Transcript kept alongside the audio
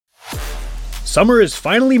Summer is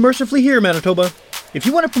finally mercifully here, Manitoba. If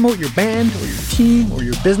you want to promote your band or your team or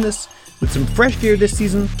your business with some fresh gear this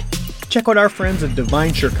season, check out our friends at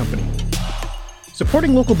Divine Shirt Company.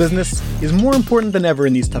 Supporting local business is more important than ever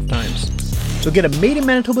in these tough times. So get a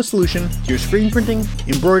made-in-Manitoba solution to your screen printing,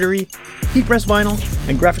 embroidery, heat press vinyl,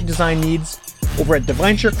 and graphic design needs over at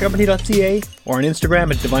divineshirtcompany.ca or on Instagram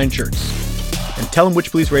at Divine Shirts. And tell them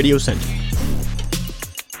Witch Police Radio sent you.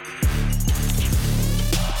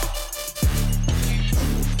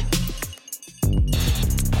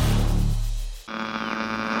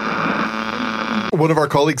 One of our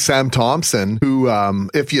colleagues, Sam Thompson, who,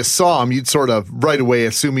 if you saw him, you'd sort of right away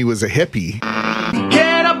assume he was a hippie.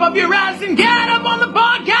 Get up off your ass and get up on the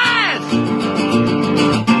podcast!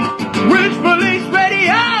 Witch Police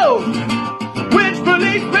Radio! Witch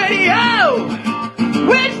Police Radio!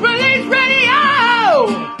 Witch Police Radio!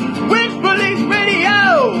 Witch Police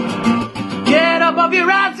Radio! Get up off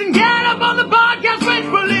your ass and get up on the podcast! Witch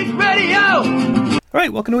Police Radio! All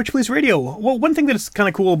right, welcome to Witch Police Radio. Well, one thing that's kind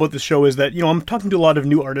of cool about this show is that, I'm talking to a lot of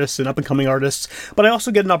new artists and up-and-coming artists, but I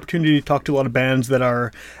also get an opportunity to talk to a lot of bands that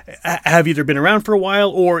have either been around for a while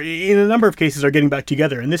or, in a number of cases, are getting back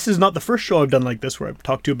together. And this is not the first show I've done like this, where I've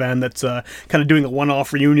talked to a band that's kind of doing a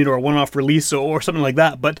one-off reunion or a one-off release or something like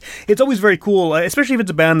that. But it's always very cool, especially if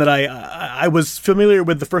it's a band that I was familiar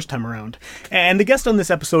with the first time around. And the guest on this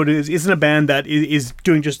episode isn't a band that is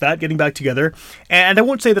doing just that, getting back together. And I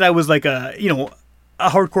won't say that I was like a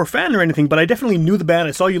hardcore fan or anything, but I definitely knew the band.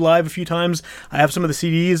 I saw you live a few times. I have some of the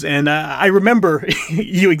CDs, and I remember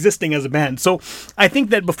you existing as a band. So I think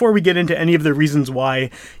that before we get into any of the reasons why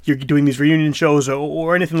you're doing these reunion shows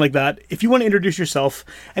or anything like that, if you want to introduce yourself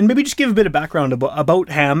and maybe just give a bit of background about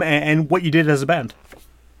Ham and what you did as a band.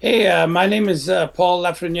 Hey, my name is Paul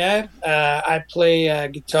Lafreniere. I play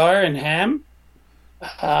guitar in Ham.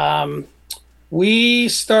 We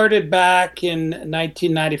started back in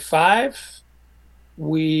 1995.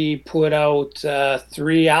 We put out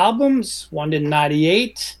 3 albums, one in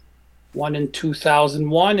 98, one in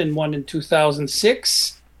 2001, and one in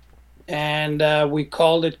 2006. And we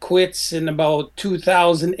called it quits in about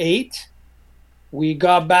 2008. We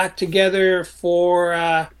got back together for,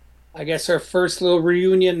 our first little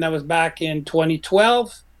reunion. That was back in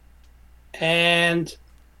 2012. And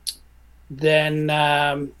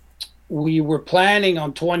then we were planning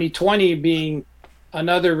on 2020 being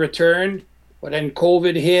another return. But then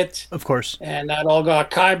COVID hit. Of course. And that all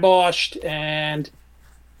got kiboshed. And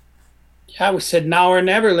we said now or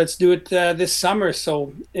never, let's do it this summer.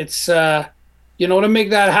 So it's, to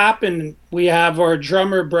make that happen, we have our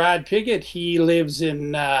drummer, Brad Piggott. He lives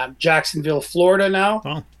in Jacksonville, Florida now.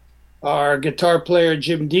 Oh. Our guitar player,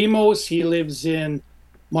 Jim Demos, he lives in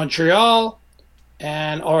Montreal.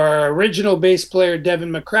 And our original bass player,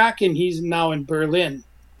 Devin McCracken, he's now in Berlin.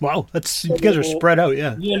 Wow, you guys are spread out,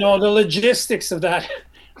 yeah. The logistics of that,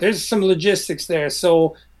 there's some logistics there.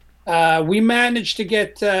 So we managed to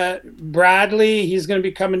get Bradley, he's going to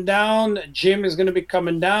be coming down. Jim is going to be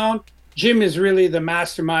coming down. Jim is really the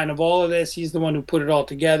mastermind of all of this. He's the one who put it all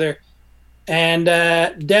together. And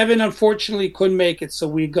Devin, unfortunately, couldn't make it. So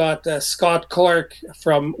we got Scott Clark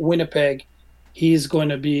from Winnipeg. He's going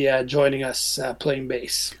to be joining us playing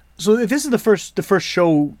bass. So if this is the first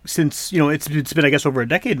show since, it's been, I guess, over a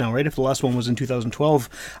decade now, right? If the last one was in 2012.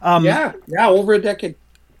 Yeah, over a decade.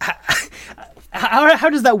 How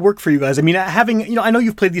does that work for you guys? I mean, having, I know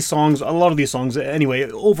you've played these songs, a lot of these songs anyway,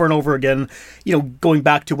 over and over again, going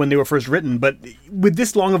back to when they were first written. But with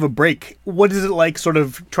this long of a break, what is it like sort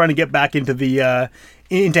of trying to get back into the,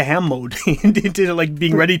 into Ham mode, into like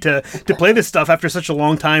being ready to play this stuff after such a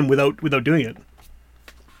long time without doing it?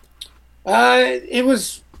 It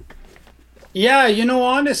was... Yeah,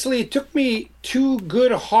 honestly, it took me 2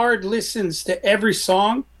 good hard listens to every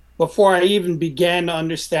song before I even began to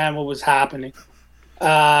understand what was happening.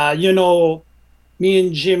 Me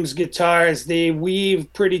and Jim's guitars, they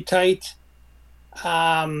weave pretty tight.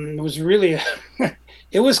 It was really,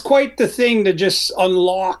 it was quite the thing to just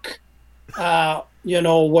unlock,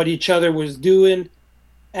 what each other was doing.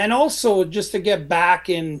 And also just to get back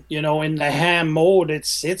in, in the Ham mode.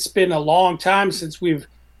 It's been a long time since we've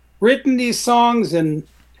written these songs, and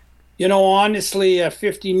honestly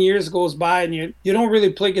 15 years goes by and you don't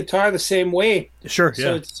really play guitar the same way. Sure.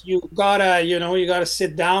 So you gotta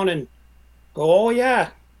sit down and go, oh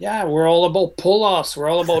yeah, we're all about pull-offs, we're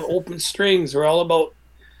all about open strings, we're all about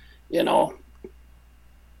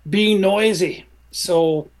being noisy.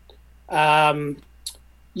 So it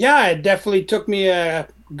definitely took me a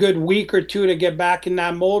good week or 2 to get back in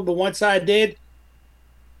that mode, but once I did,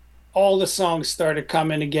 all the songs started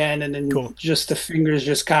coming again, and then cool. Just the fingers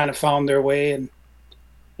just kind of found their way, and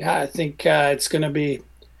Yeah, I think it's gonna be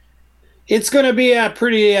a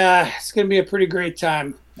pretty great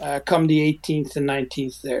time come the 18th and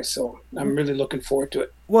 19th there. So I'm really looking forward to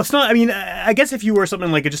it. Well, it's not. I mean, I guess if you were something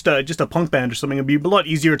like just a punk band or something, it'd be a lot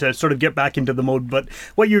easier to sort of get back into the mode. But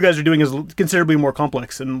what you guys are doing is considerably more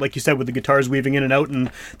complex, and like you said, with the guitars weaving in and out, and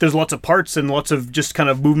there's lots of parts and lots of just kind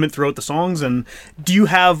of movement throughout the songs. And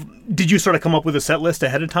did you sort of come up with a set list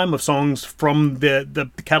ahead of time of songs from the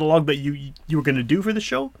catalog that you were going to do for the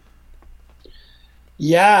show?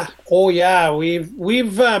 Yeah. Oh, yeah. We've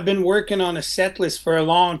been working on a set list for a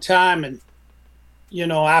long time, and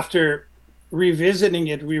after revisiting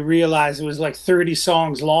it, we realized it was like 30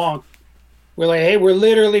 songs long. We're like, hey, we're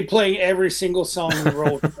literally playing every single song we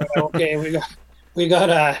wrote. Okay, we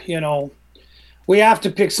got we have to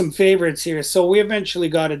pick some favorites here. So we eventually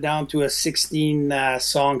got it down to a 16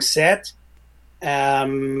 song set.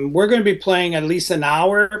 We're going to be playing at least an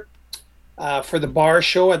hour for the bar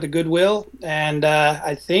show at the Goodwill, and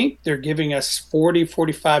I think they're giving us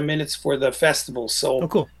 45 minutes for the festival. So, oh,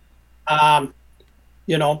 cool.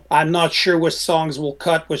 I'm not sure which songs we'll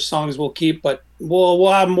cut, which songs we'll keep, but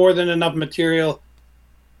we'll have more than enough material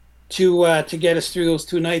to get us through those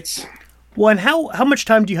 2 nights. Well, and how much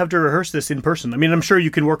time do you have to rehearse this in person? I mean, I'm sure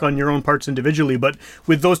you can work on your own parts individually, but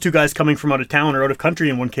with those 2 guys coming from out of town or out of country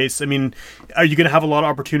in one case, I mean, are you going to have a lot of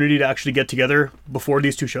opportunity to actually get together before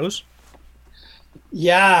these 2 shows?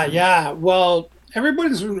 Yeah. Well,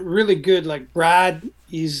 everybody's really good. Like Brad,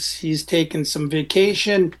 he's taken some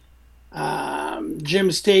vacation.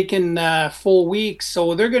 Jim's taken full weeks,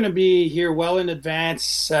 so they're going to be here well in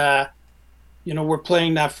advance. We're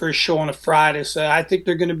playing that first show on a Friday, so I think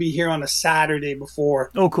they're going to be here on a Saturday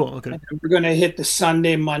before. Oh, cool. Okay. And we're going to hit the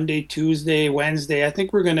Sunday, Monday, Tuesday, Wednesday. I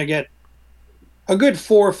think we're going to get a good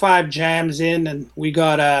 4 or 5 jams in, and we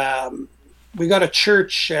got a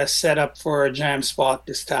church set up for a jam spot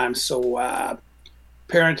this time. So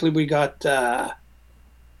apparently we got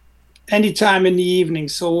anytime in the evening.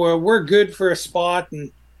 So we're good for a spot.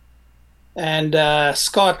 And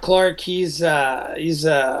Scott Clark, he's a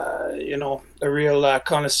real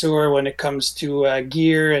connoisseur when it comes to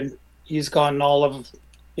gear, and he's gotten all of,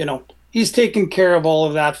 he's taken care of all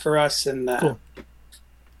of that for us. And cool.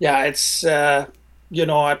 Yeah, it's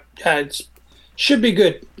it's should be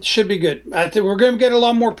good. Should be good. I think we're going to get a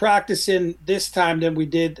lot more practice in this time than we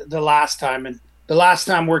did the last time, and the last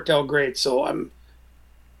time worked out great. So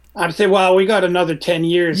I'm saying, well, we got another 10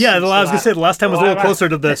 years. Yeah, I was going to say the last time was a little closer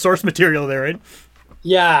to the source material there, right?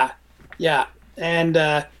 Yeah, and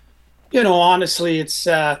honestly, it's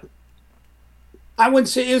I wouldn't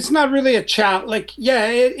say it's not really a challenge. Like, yeah,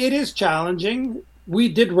 it is challenging. We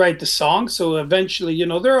did write the song, so eventually,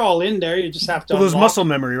 they're all in there. You just have to. Well, there's muscle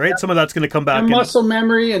memory, right? Some of that's going to come back. And muscle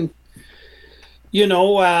memory, and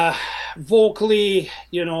vocally,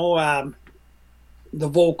 the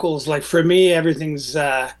vocals. Like for me, everything's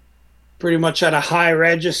pretty much at a high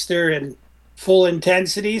register and full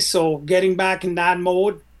intensity. So getting back in that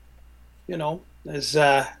mode, is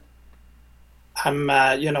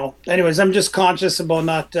anyways, I'm just conscious about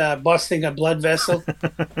not busting a blood vessel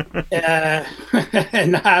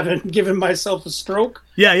and haven't given myself a stroke.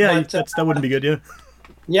 Yeah, but, that wouldn't be good,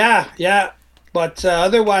 yeah. Yeah. But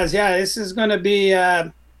otherwise, yeah, this is going to be,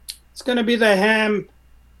 it's going to be the ham.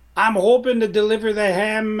 I'm hoping to deliver the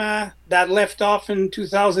ham that left off in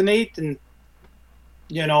 2008. And,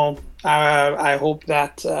 I hope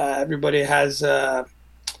that everybody has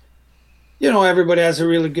everybody has a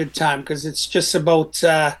really good time, because it's just about,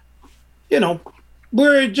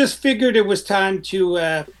 we just figured it was time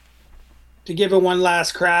to give it one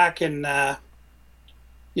last crack. And, I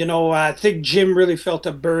think Jim really felt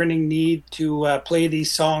a burning need to play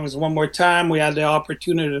these songs one more time. We had the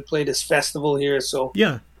opportunity to play this festival here. So,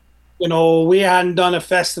 yeah, we hadn't done a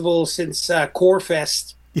festival since Core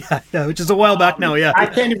Fest. Yeah, which is a while back now, yeah. I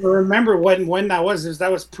can't even remember when that was.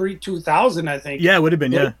 That was pre-2000, I think. Yeah, it would have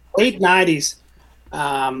been, yeah. Late 90s.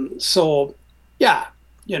 So, yeah,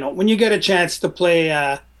 when you get a chance to play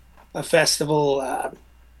a festival,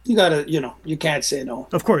 you gotta, you can't say no.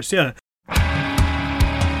 Of course, yeah.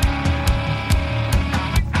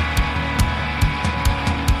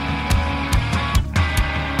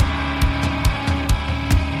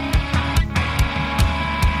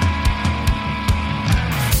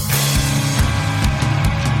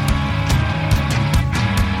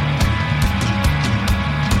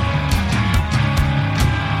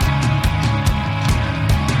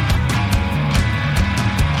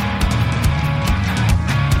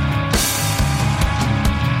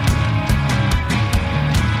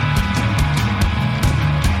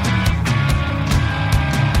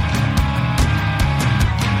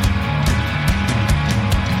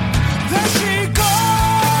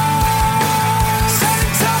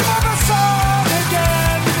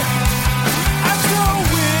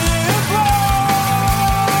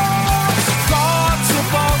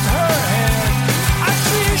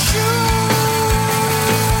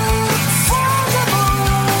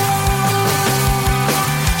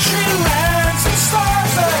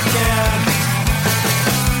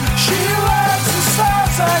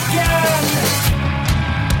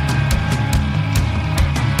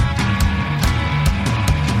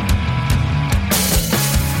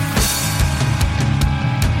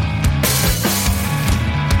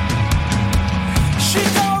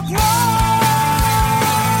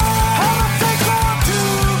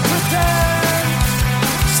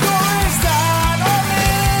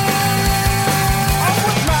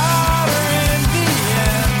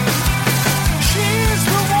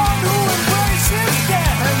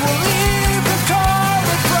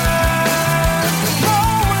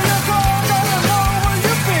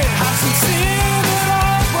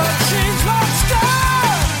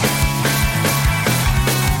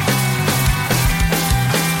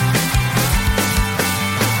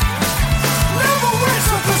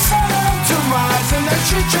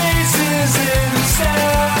 she chases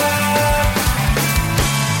instead.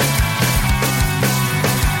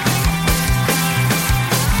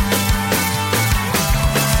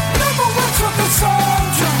 Never waits for the sun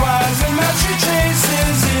to rise, and now she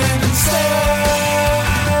chases instead.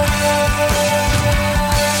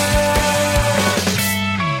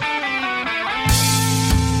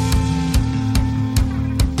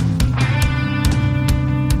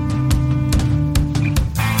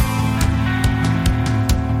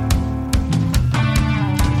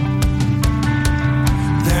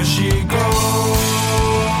 There she goes,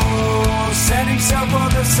 setting sail for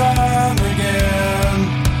the sun again.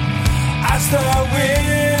 As the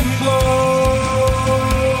wind blows,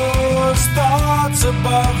 thoughts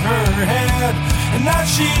above her head, and as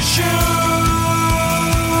she shoots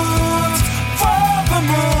for the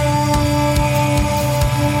moon,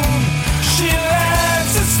 she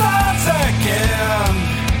lets it start again.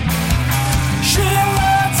 She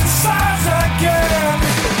lets it start again.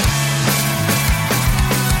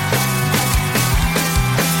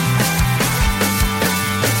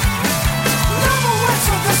 Never waits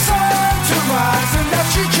for the sun to rise, and now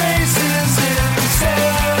she chases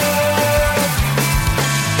instead.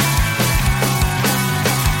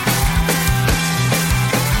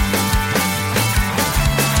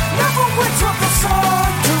 Never waits for the sun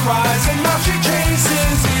to rise, and now she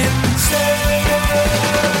chases instead.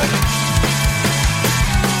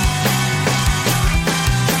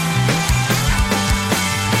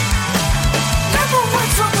 Never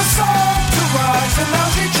waits for the sun to rise, and now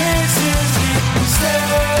she chases instead.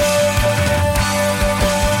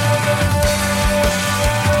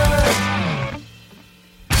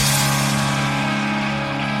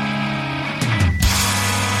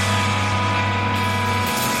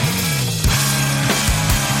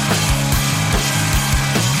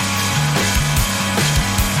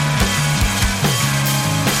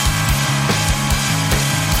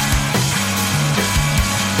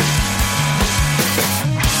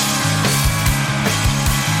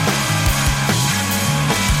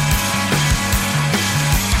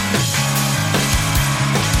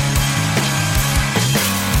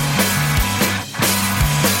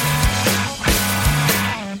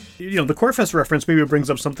 The Corefest reference maybe brings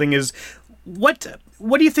up something. Is what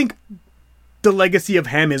do you think the legacy of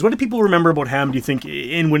Ham is? What do people remember about Ham, do you think,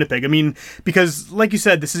 in Winnipeg? I mean, because like you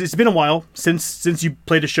said, it's been a while since you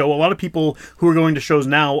played a show. A lot of people who are going to shows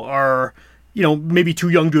now are, maybe too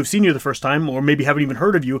young to have seen you the first time, or maybe haven't even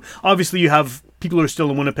heard of you. Obviously, you have people who are still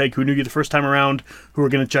in Winnipeg who knew you the first time around who are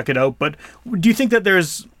going to check it out. But do you think that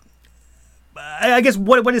there's, I guess,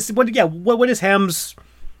 what is Ham's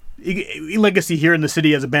legacy here in the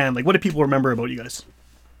city as a band? Like, what do people remember about you guys?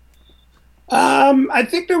 I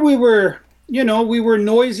think that we were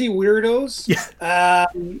noisy weirdos. Yeah.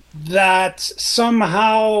 That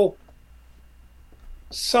somehow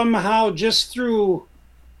just through,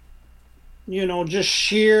 just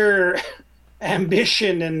sheer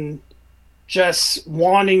ambition and just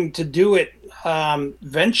wanting to do it,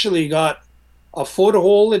 eventually got a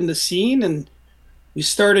foothold in the scene, and we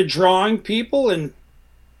started drawing people. And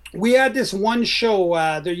we had this one show.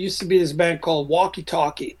 There used to be this band called Walkie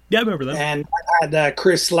Talkie. Yeah, I remember that. And I had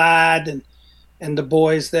Chris Ladd and the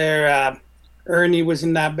boys there. Ernie was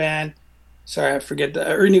in that band. Sorry, I forget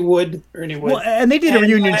Ernie Wood. Well, and they did a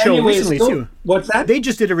reunion show recently too. What's that? They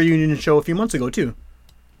just did a reunion show a few months ago too.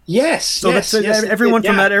 Yes. So yes, everyone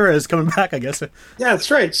from that era is coming back, I guess. Yeah,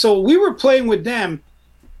 that's right. So we were playing with them,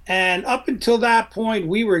 and up until that point,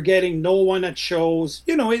 we were getting no one at shows.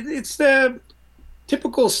 It's the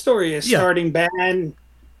typical story: a starting band.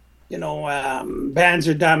 Bands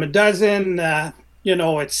are dime a dozen.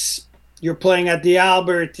 It's you're playing at the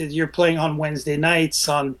Albert. You're playing on Wednesday nights.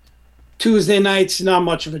 On Tuesday nights, not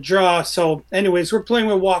much of a draw. So, anyways, we're playing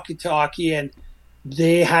with Walkie Talkie, and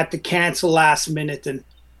they had to cancel last minute, and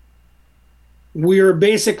we were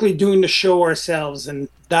basically doing the show ourselves. And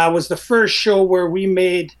that was the first show where we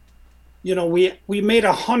made, we made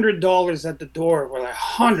 $100 at the door. We're like,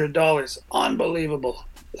 $100, unbelievable!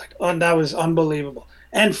 That was unbelievable.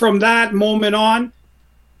 And from that moment on,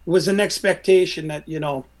 was an expectation that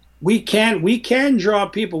we can draw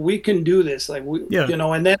people. We can do this.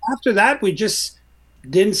 And then after that, we just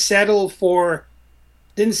didn't settle for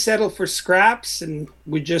scraps, and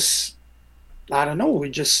we just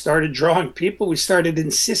started drawing people. We started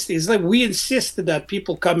insisting. It's like we insisted that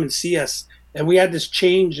people come and see us, and we had this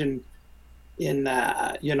change in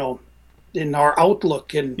our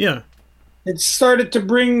outlook, and it started to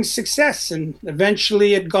bring success, and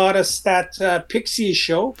eventually it got us that Pixies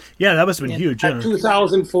show. Yeah, that must have been huge. In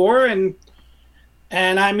 2004,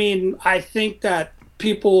 and I mean, I think that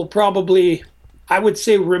people probably, I would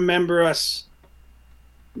say remember us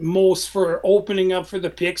most for opening up for the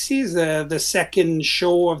Pixies, the second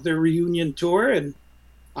show of the reunion tour, and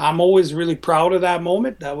I'm always really proud of that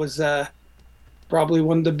moment. That was probably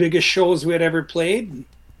one of the biggest shows we had ever played.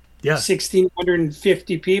 Yeah.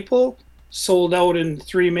 1,650 people, sold out in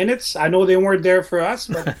 3 minutes. I know they weren't there for us,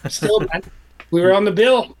 but still, man, we were on the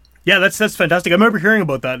bill. Yeah, that's fantastic. I remember hearing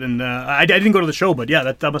about that, and I didn't go to the show, but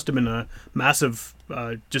yeah, that must have been a massive,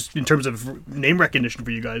 just in terms of name recognition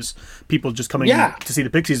for you guys. People just coming to see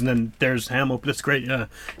the Pixies, and then there's Ham open. That's great. Yeah,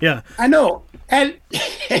 yeah. I know, and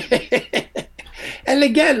and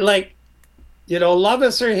again, like, you know, love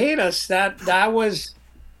us or hate us, that was,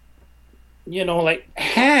 you know, like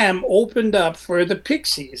Ham opened up for the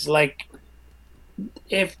Pixies. Like,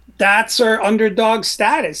 if that's our underdog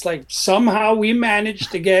status, like somehow we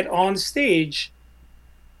managed to get on stage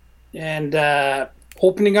and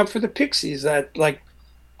opening up for the Pixies. That, like,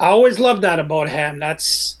 I always loved that about Ham.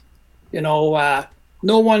 That's, you know,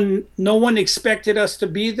 no one expected us to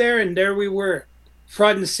be there, and there we were,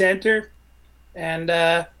 front and center. And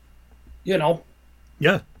you know,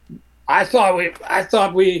 yeah, I thought we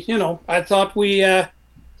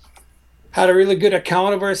had a really good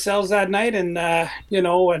account of ourselves that night. And you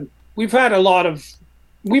know, and we've played with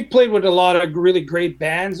a lot of really great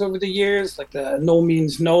bands over the years, like the No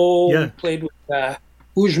Means No. Yeah. We played with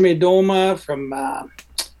Ujme Doma from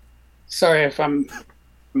sorry if I'm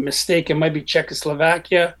mistaken, might be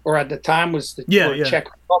Czechoslovakia, or at the time was the Czech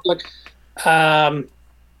Republic.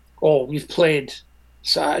 We've played.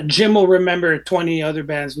 So Jim will remember 20 other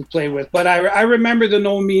bands we played with, but I remember the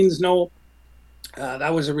No Means No.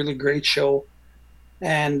 That was a really great show,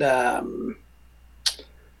 and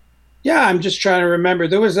yeah, I'm just trying to remember.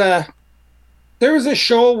 There was a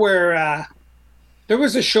show where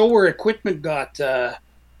equipment got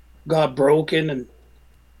broken and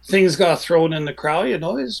things got thrown in the crowd. You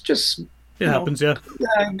know, it's just it happens. Yeah,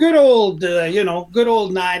 good old good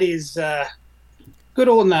old 90s. Good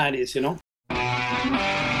old 90s, you know.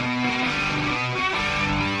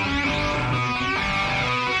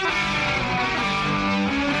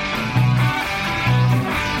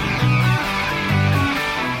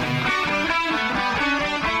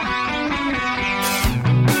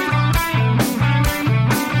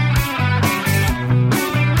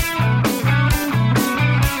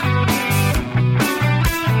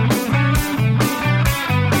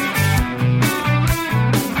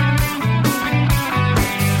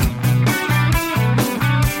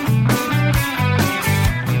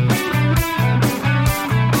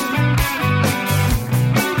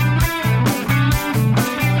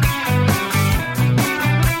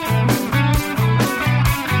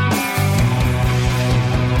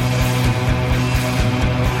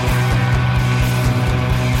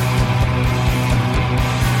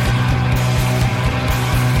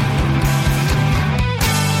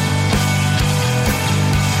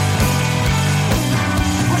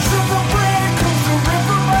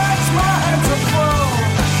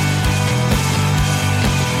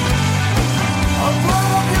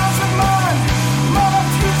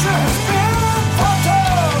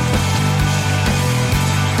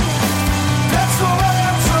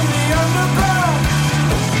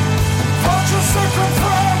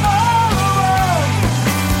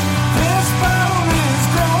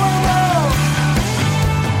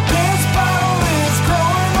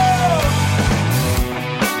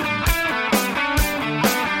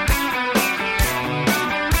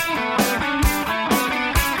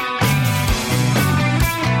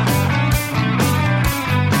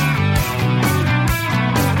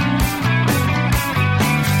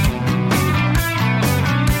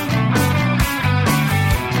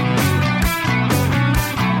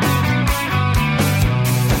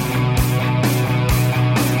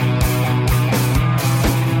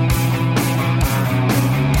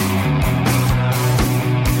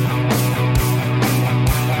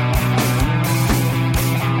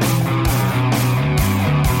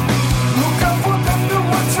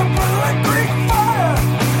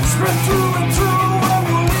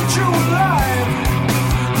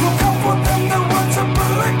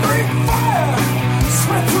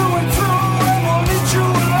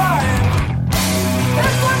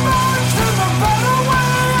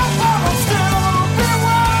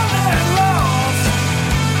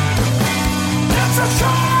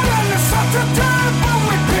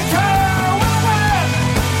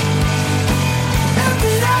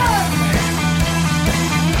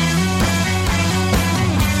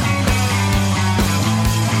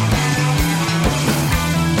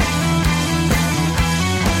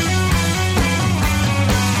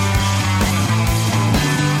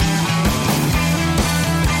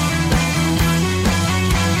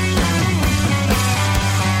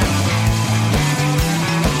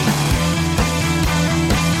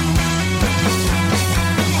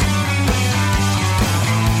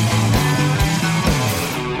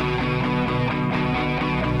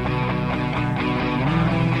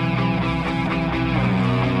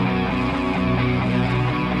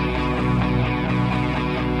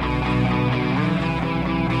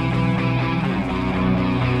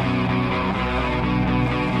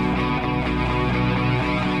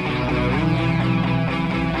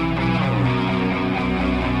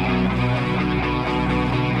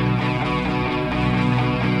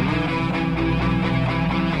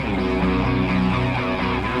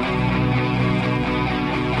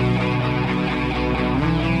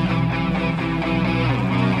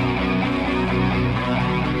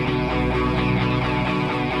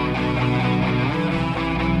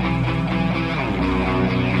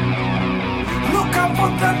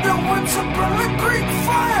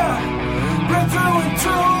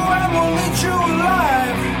 need you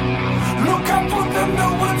alive. Look up with them, the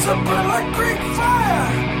woods are burn like Greek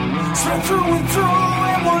fire. Spread through and through,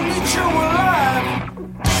 and we'll need you alive.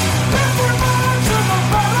 Every man to the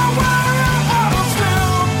battle warrior, I will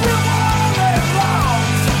still be one and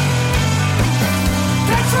lost.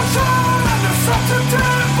 Takes a soul and a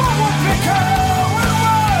substitute for what we can will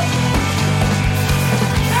run.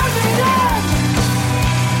 At the end,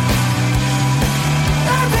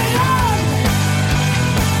 at the end,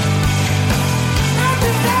 at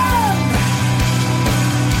the end,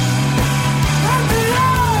 at the end.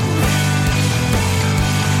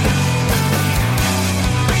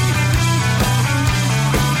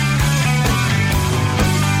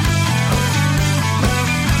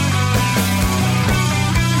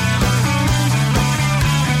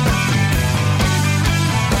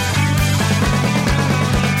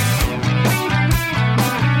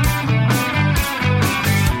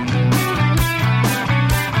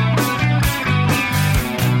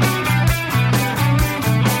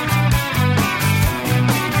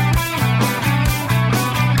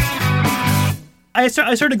 I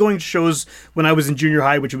started going to shows when I was in junior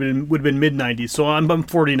high, which would have been mid '90s. So I'm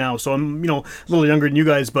 40 now, so I'm a little younger than you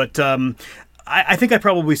guys. But I think I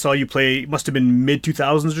probably saw you play. Must have been mid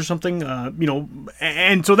 2000s or something.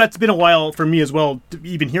 And so that's been a while for me as well,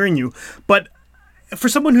 even hearing you. But for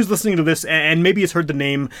someone who's listening to this and maybe has heard the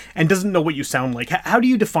name and doesn't know what you sound like, how do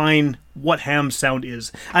you define what Ham's sound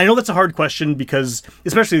is? I know that's a hard question because,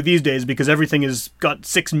 especially these days, because everything has got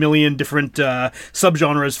 6 million different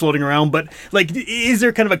subgenres floating around. But like, is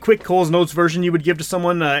there kind of a quick Cole's Notes version you would give to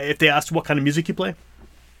someone if they asked what kind of music you play?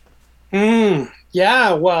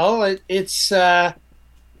 Yeah, well, it's. Yeah,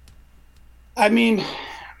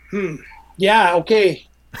 okay.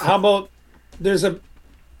 How about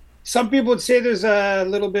some people would say there's a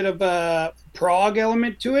little bit of a prog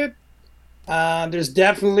element to it. There's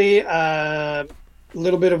definitely a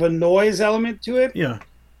little bit of a noise element to it. Yeah.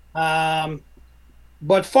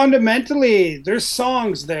 But fundamentally, there's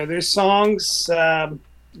songs there. There's songs, I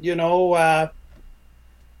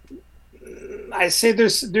say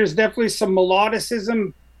there's definitely some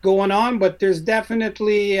melodicism going on, but there's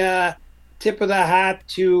definitely tip of the hat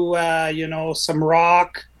to, some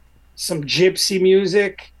rock, some gypsy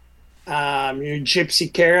music. Your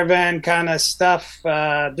gypsy caravan kind of stuff.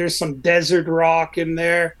 There's some desert rock in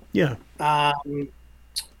there. Yeah. I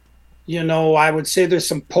would say there's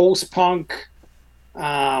some post-punk.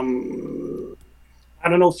 I don't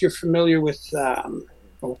know if you're familiar with.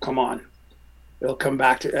 Oh, come on, it'll come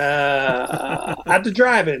back to at the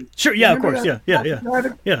drive-in. Sure. Yeah. Remember of course. that? Yeah.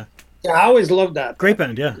 Yeah, I always loved that. Great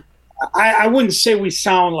band. Yeah. I wouldn't say we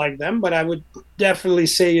sound like them, but I would definitely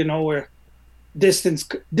say we're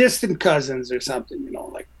distant cousins or something,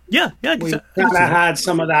 like yeah, we kind of had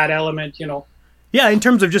some of that element, Yeah, in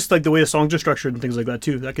terms of just like the way the songs are structured and things like that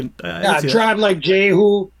too. That can Drive Like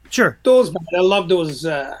Jehu. Sure. Those bands, I love those.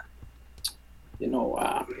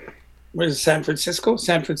 Where's San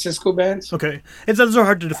Francisco bands? Okay, those are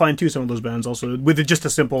hard to define too. Some of those bands also with just a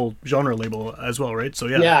simple genre label as well, right? So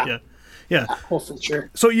yeah. Oh, for sure.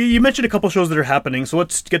 So you mentioned a couple shows that are happening. So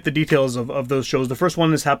let's get the details of those shows. The first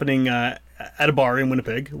one is happening at a bar in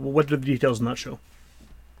Winnipeg. What are the details on that show?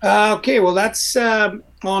 Okay, well, that's on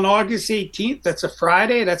August 18th. That's a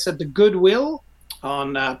Friday. That's at the Goodwill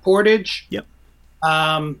on Portage. Yep.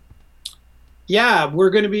 We're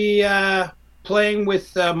going to be playing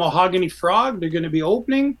with Mahogany Frog. They're going to be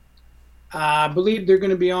opening. I believe they're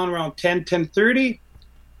going to be on around 10:30.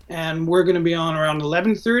 And we're going to be on around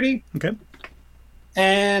 11:30. Okay.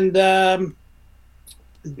 And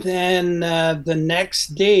then the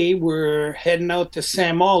next day, we're heading out to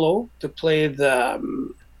St. Malo to play the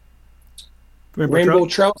Rainbow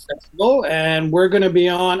Trout Festival. And we're going to be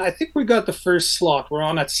on, I think we got the first slot. We're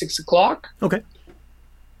on at 6 o'clock. Okay.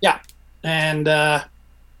 Yeah. And that'll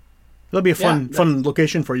be a fun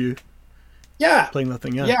location for you. Yeah. Playing that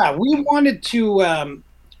thing, yeah. Yeah, we wanted to...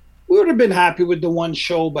 we would have been happy with the one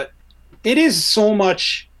show, but it is so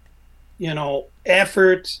much,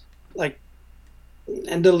 effort,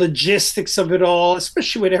 and the logistics of it all,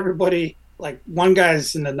 especially with everybody. Like one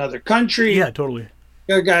guy's in another country, yeah, totally.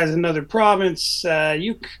 The other guy's in another province.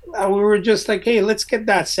 We were just like, hey, let's get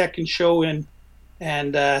that second show in,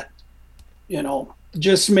 and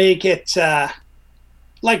just make it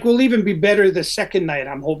we'll even be better the second night.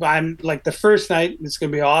 I'm like the first night, it's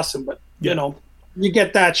gonna be awesome, but you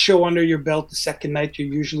get that show under your belt the second night,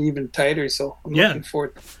 you're usually even tighter. So I'm looking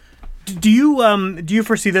forward. Do you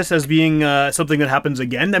foresee this as being something that happens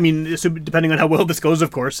again? I mean, so depending on how well this goes,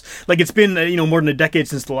 of course. Like it's been more than a decade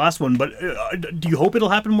since the last one, but do you hope it'll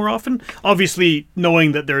happen more often? Obviously,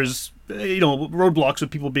 knowing that there's roadblocks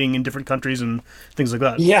with people being in different countries and things like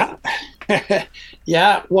that. Yeah,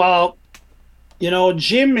 yeah. Well,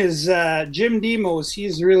 Jim Demos.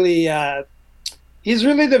 He's really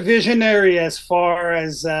the visionary as far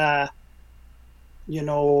as the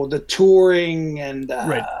touring and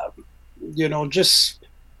Right. just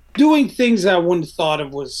doing things I wouldn't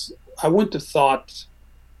have thought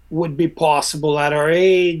would be possible at our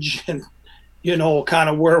age and kind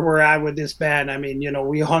of where we're at with this band. I mean,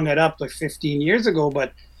 we hung it up like 15 years ago,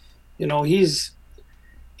 but he's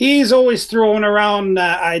always throwing around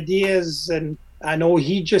ideas, and I know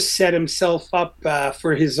he just set himself up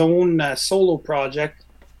for his own solo project.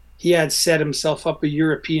 He had set himself up a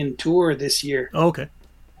European tour this year. Oh, okay.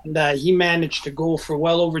 And he managed to go for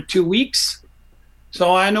well over 2 weeks.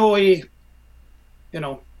 So I know I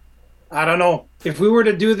don't know. If we were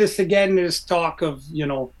to do this again, there's talk of,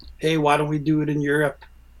 hey, why don't we do it in Europe?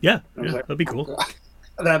 Yeah, like, that'd be cool.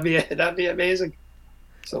 That'd be amazing.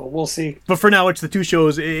 So we'll see. But for now, it's the 2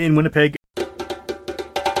 shows in Winnipeg.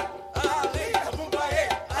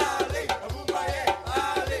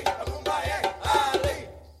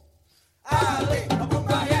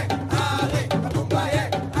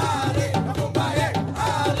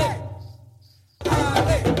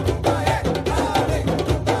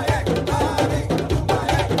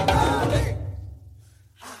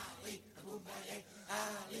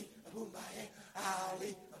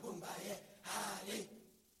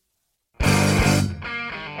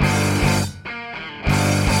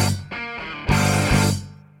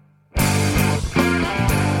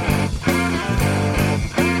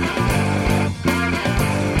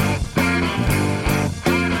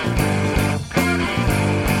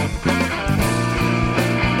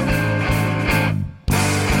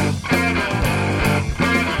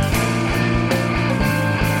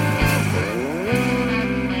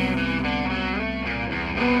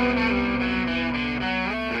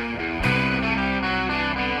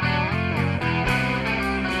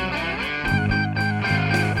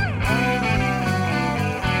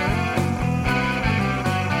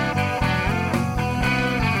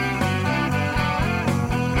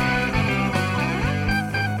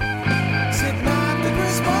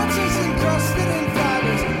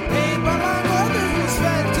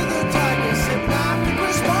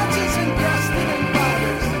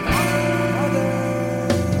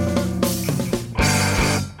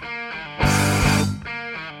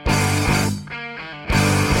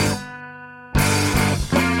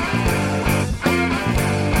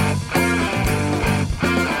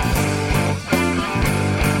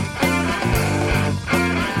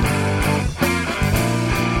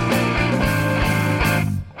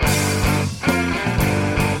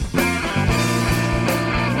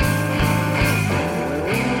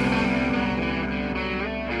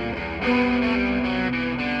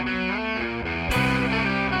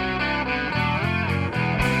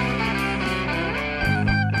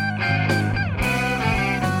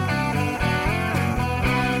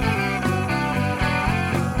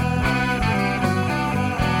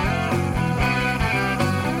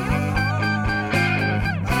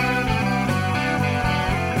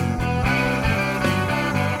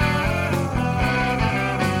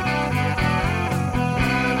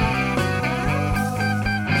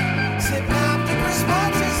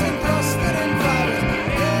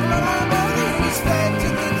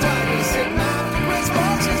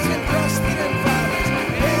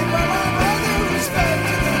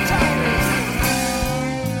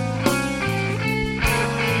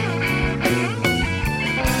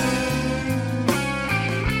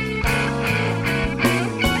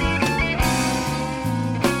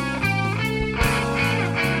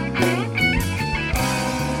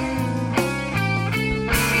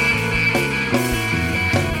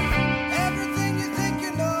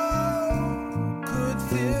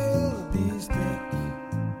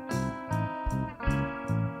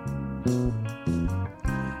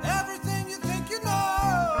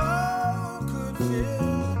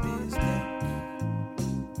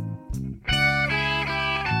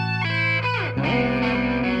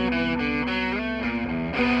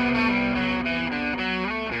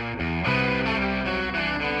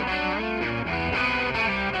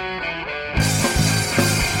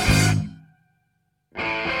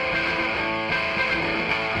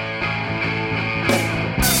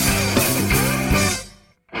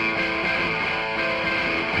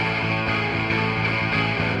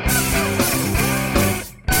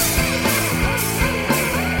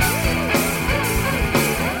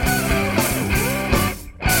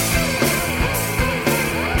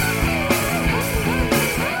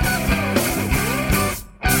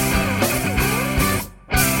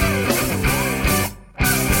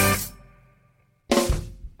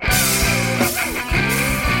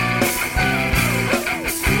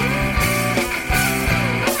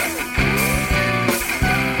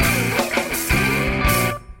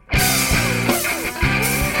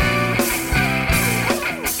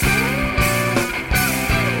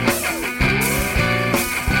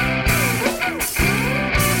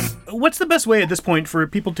 what's the best way at this point for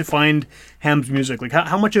people to find Ham's music? Like,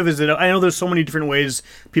 how much of is it? I know there's so many different ways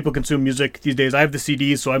people consume music these days. I have the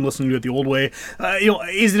CDs, so I'm listening to it the old way.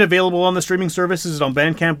 Is it available on the streaming services? Is it on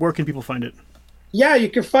Bandcamp? Where can people find it? Yeah, you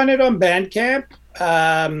can find it on Bandcamp.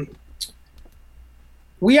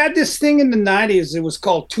 We had this thing in the 90s. It was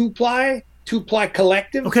called Two Ply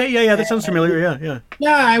Collective. Okay, yeah, that sounds familiar. Yeah.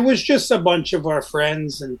 Yeah, it was just a bunch of our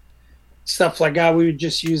friends and stuff like that. We would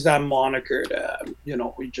just use that moniker to,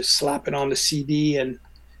 we just slap it on the CD, and it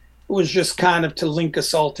was just kind of to link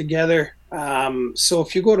us all together. So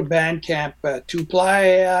if you go to Bandcamp, Two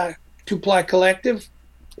Ply Collective,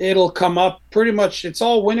 it'll come up pretty much. It's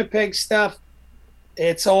all Winnipeg stuff.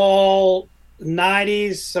 It's all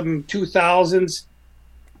 90s, some 2000s.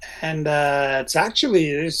 And it's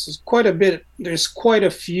actually, there's quite a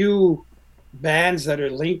few bands that are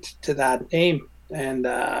linked to that name, and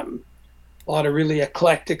a lot of really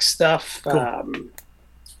eclectic stuff. Cool.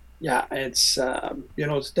 It's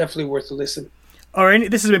it's definitely worth a listen.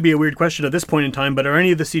 This is maybe a weird question at this point in time, but are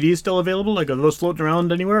any of the CDs still available? Like, are those floating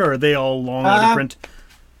around anywhere, or are they all long out of print?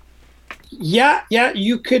 Yeah,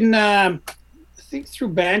 you can. I think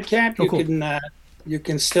through Bandcamp, you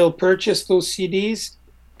can still purchase those CDs.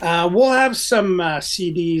 We'll have some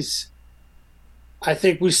CDs. I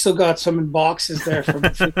think we still got some in boxes there from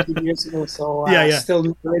 15 years ago. So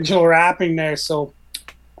still original wrapping there. So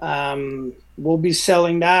we'll be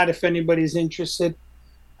selling that if anybody's interested.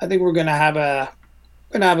 I think we're gonna have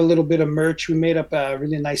a little bit of merch. We made up a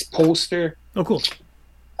really nice poster. Oh, cool.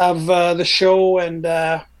 Of the show, and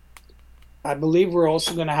I believe we're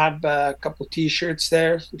also gonna have a couple T-shirts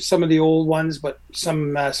there. Some of the old ones, but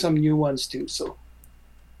some new ones too. So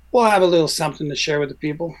we'll have a little something to share with the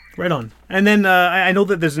people. Right on. And then I know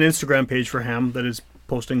that there's an Instagram page for Ham that is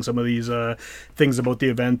posting some of these things about the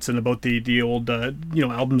events and about the old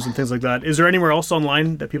albums and things like that. Is there anywhere else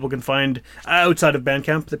online that people can find outside of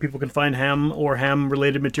Bandcamp that people can find Ham or Ham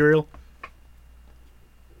related material?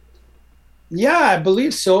 Yeah, I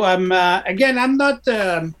believe so. I'm not.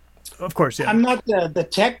 Of course, yeah. I'm not the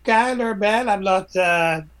tech guy in our band. I'm not.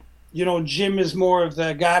 Jim is more of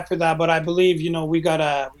the guy for that, but I believe we got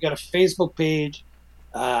a Facebook page,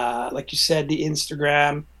 like you said, the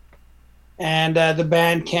Instagram, and the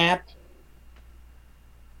Bandcamp,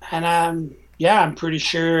 and I'm pretty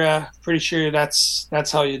sure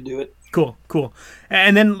that's how you do it. Cool.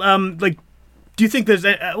 And then do you think there's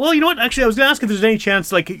well, you know what? Actually, I was going to ask if there's any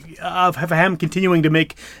chance of Ham continuing to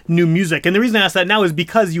make new music, and the reason I ask that now is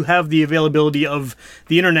because you have the availability of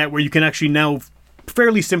the internet, where you can actually now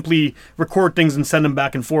fairly simply record things and send them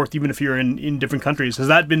back and forth, even if you're in different countries. Has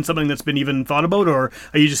that been something that's been even thought about, or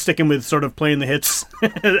are you just sticking with sort of playing the hits,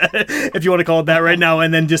 if you want to call it that right now,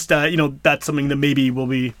 and then just that's something that maybe will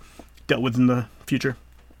be dealt with in the future?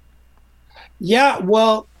 Yeah,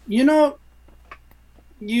 well, you never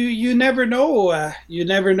know. You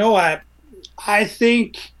never know. I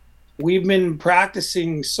think we've been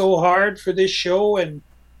practicing so hard for this show, and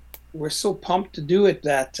we're so pumped to do it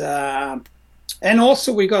that. And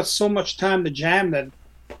also, we got so much time to jam that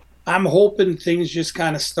I'm hoping things just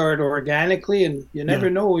kind of start organically, and you never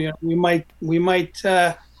know. We might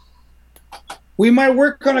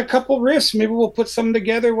work on a couple riffs. Maybe we'll put some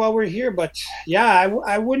together while we're here. But yeah,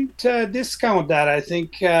 I wouldn't discount that. I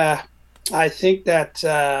think that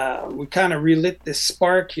we kind of relit this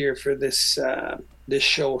spark here for this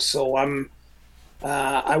show. So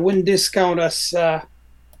I wouldn't discount us.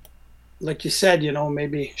 Like you said,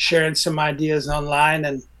 maybe sharing some ideas online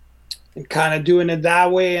and kind of doing it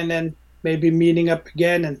that way, and then maybe meeting up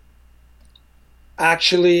again and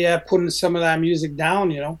actually putting some of that music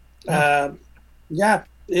down.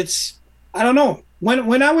 It's, I don't know.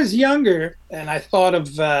 When I was younger and I thought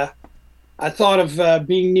of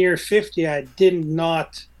being near 50, I did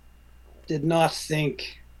not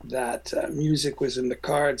think that music was in the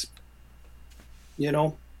cards. I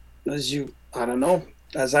don't know.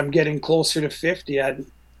 As I'm getting closer to 50, I'm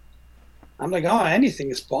like, oh, anything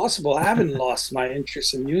is possible. I haven't lost my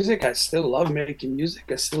interest in music. I still love making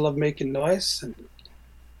music. I still love making noise,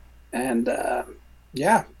 and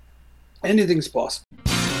anything's possible.